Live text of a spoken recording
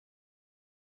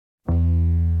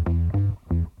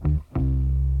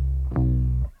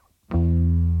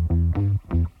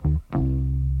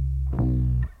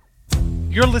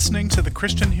You're listening to the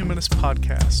Christian Humanist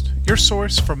Podcast, your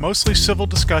source for mostly civil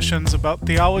discussions about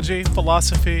theology,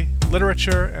 philosophy,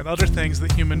 literature, and other things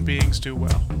that human beings do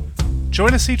well.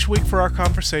 Join us each week for our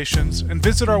conversations and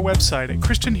visit our website at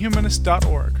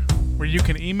christianhumanist.org, where you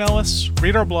can email us,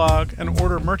 read our blog, and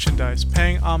order merchandise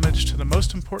paying homage to the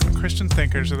most important Christian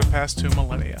thinkers of the past 2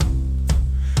 millennia.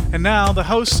 And now, the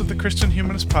hosts of the Christian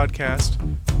Humanist Podcast,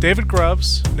 David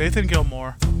Grubbs, Nathan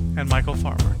Gilmour, and Michael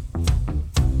Farmer.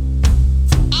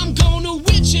 I'm going to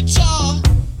Wichita,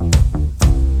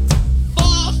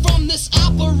 far from this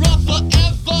opera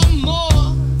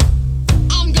forevermore.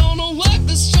 I'm gonna work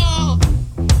the strong,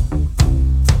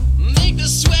 make the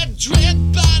sweat drip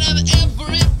out of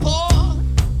every pore.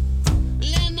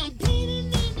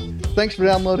 Thanks for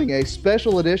downloading a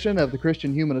special edition of the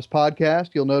Christian Humanist Podcast.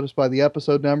 You'll notice by the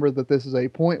episode number that this is a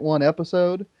 .1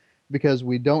 episode because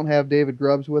we don't have David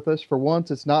Grubbs with us. For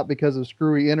once, it's not because of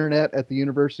screwy internet at the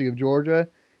University of Georgia.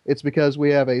 It's because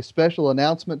we have a special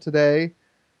announcement today.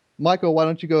 Michael, why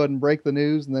don't you go ahead and break the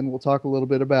news, and then we'll talk a little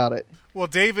bit about it. Well,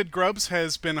 David Grubbs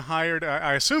has been hired,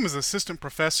 I assume, as assistant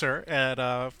professor at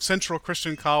Central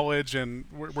Christian College in,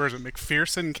 where is it,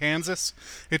 McPherson, Kansas?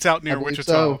 It's out near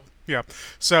Wichita. So. Yeah.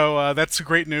 So that's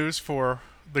great news for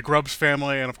the Grubbs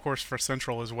family and, of course, for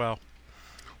Central as well.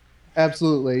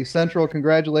 Absolutely. Central,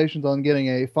 congratulations on getting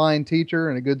a fine teacher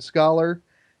and a good scholar,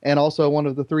 and also one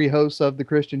of the 3 hosts of the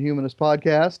Christian Humanist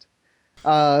Podcast.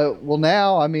 Well,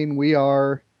 now, I mean, we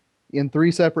are in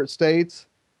 3 separate states,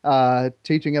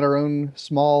 teaching at our own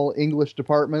small English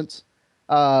departments.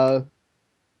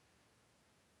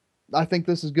 I think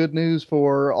this is good news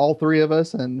for all 3 of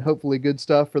us, and hopefully good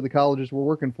stuff for the colleges we're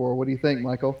working for. What do you think,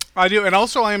 Michael? I do, and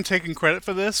also I am taking credit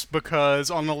for this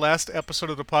because on the last episode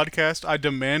of the podcast, I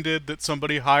demanded that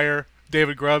somebody hire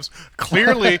David Grubbs.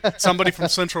 Clearly, somebody from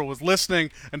Central was listening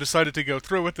and decided to go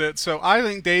through with it. So I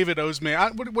think David owes me,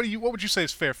 what would you say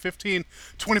is fair,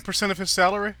 15-20% of his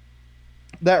salary?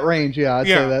 That range, yeah, I'd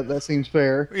say that seems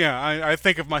fair. Yeah, I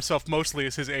think of myself mostly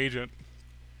as his agent.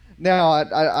 Now,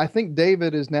 I think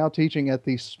David is now teaching at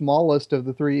the smallest of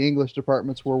the 3 English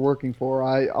departments we're working for.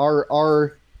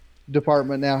 Our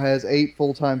department now has 8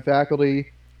 full-time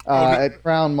faculty. At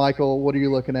Crown, Michael, what are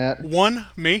you looking at?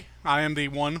 Me. I am the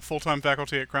 1 full-time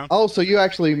faculty at Crown. Oh, so you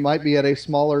actually might be at a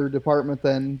smaller department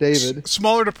than David.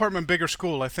 Smaller department, bigger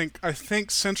school. I think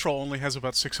Central only has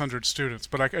about 600 students,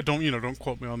 but I don't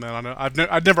quote me on that. I know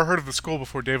I've never heard of the school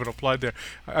before David applied there.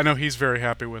 I know he's very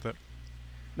happy with it.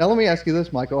 Now let me ask you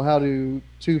this, Michael: how do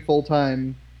 2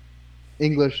 full-time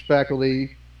English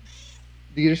faculty?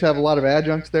 Do you just have a lot of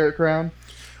adjuncts there at Crown?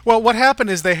 Well, what happened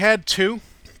is they had 2.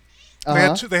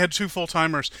 Uh-huh. They had 2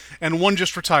 full-timers, and one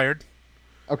just retired.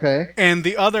 Okay. And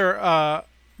the other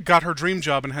got her dream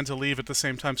job and had to leave at the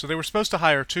same time. So they were supposed to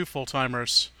hire 2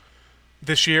 full-timers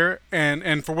this year,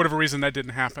 and for whatever reason that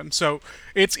didn't happen. So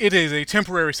it is a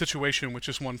temporary situation with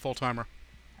just 1 full-timer.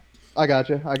 I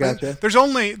gotcha. There's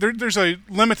a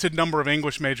limited number of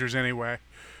English majors anyway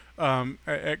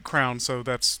at Crown, so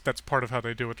that's part of how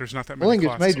they do it. There's not that many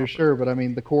English classes. majors, sure, but I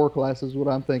mean the core class is what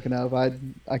I'm thinking of. I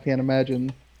can't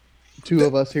imagine 2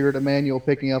 of us here at Emmanuel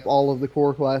picking up all of the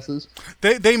core classes.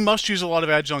 They must use a lot of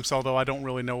adjuncts, although I don't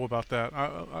really know about that.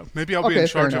 Maybe I'll be in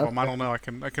charge of them. I don't know. I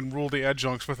can rule the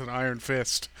adjuncts with an iron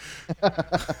fist.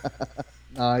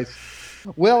 Nice.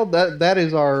 Well, that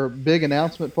is our big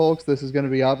announcement, folks. This is going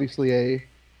to be obviously a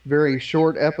very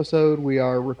short episode. We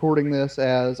are recording this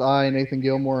as I, Nathan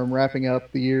Gilmour, am wrapping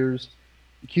up the year's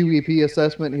QEP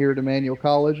assessment here at Emmanuel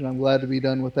College, and I'm glad to be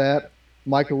done with that.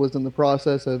 Michael was in the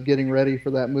process of getting ready for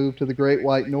that move to the Great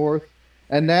White North.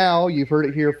 And now, you've heard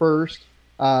it here first,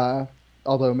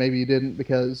 although maybe you didn't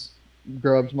because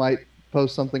Grubbs might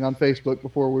post something on Facebook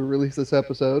before we release this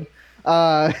episode.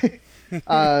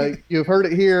 You've heard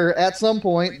it here at some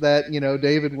point that,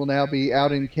 David will now be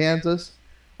out in Kansas.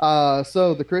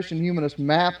 So the Christian Humanist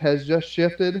map has just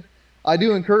shifted. I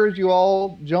do encourage you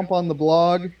all, jump on the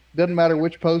blog. Doesn't matter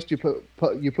which post you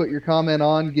put your comment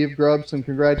on, give Grubbs some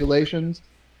congratulations.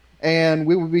 And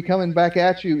we will be coming back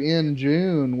at you in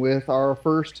June with our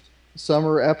first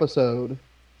summer episode.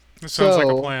 It sounds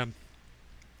like a plan.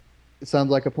 It sounds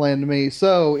like a plan to me.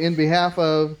 So, in behalf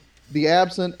of the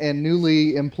absent and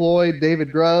newly employed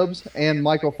David Grubbs and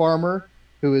Michael Farmer,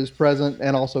 who is present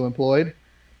and also employed,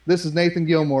 this is Nathan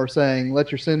Gilmour saying,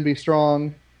 let your sin be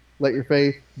strong, let your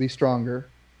faith be stronger.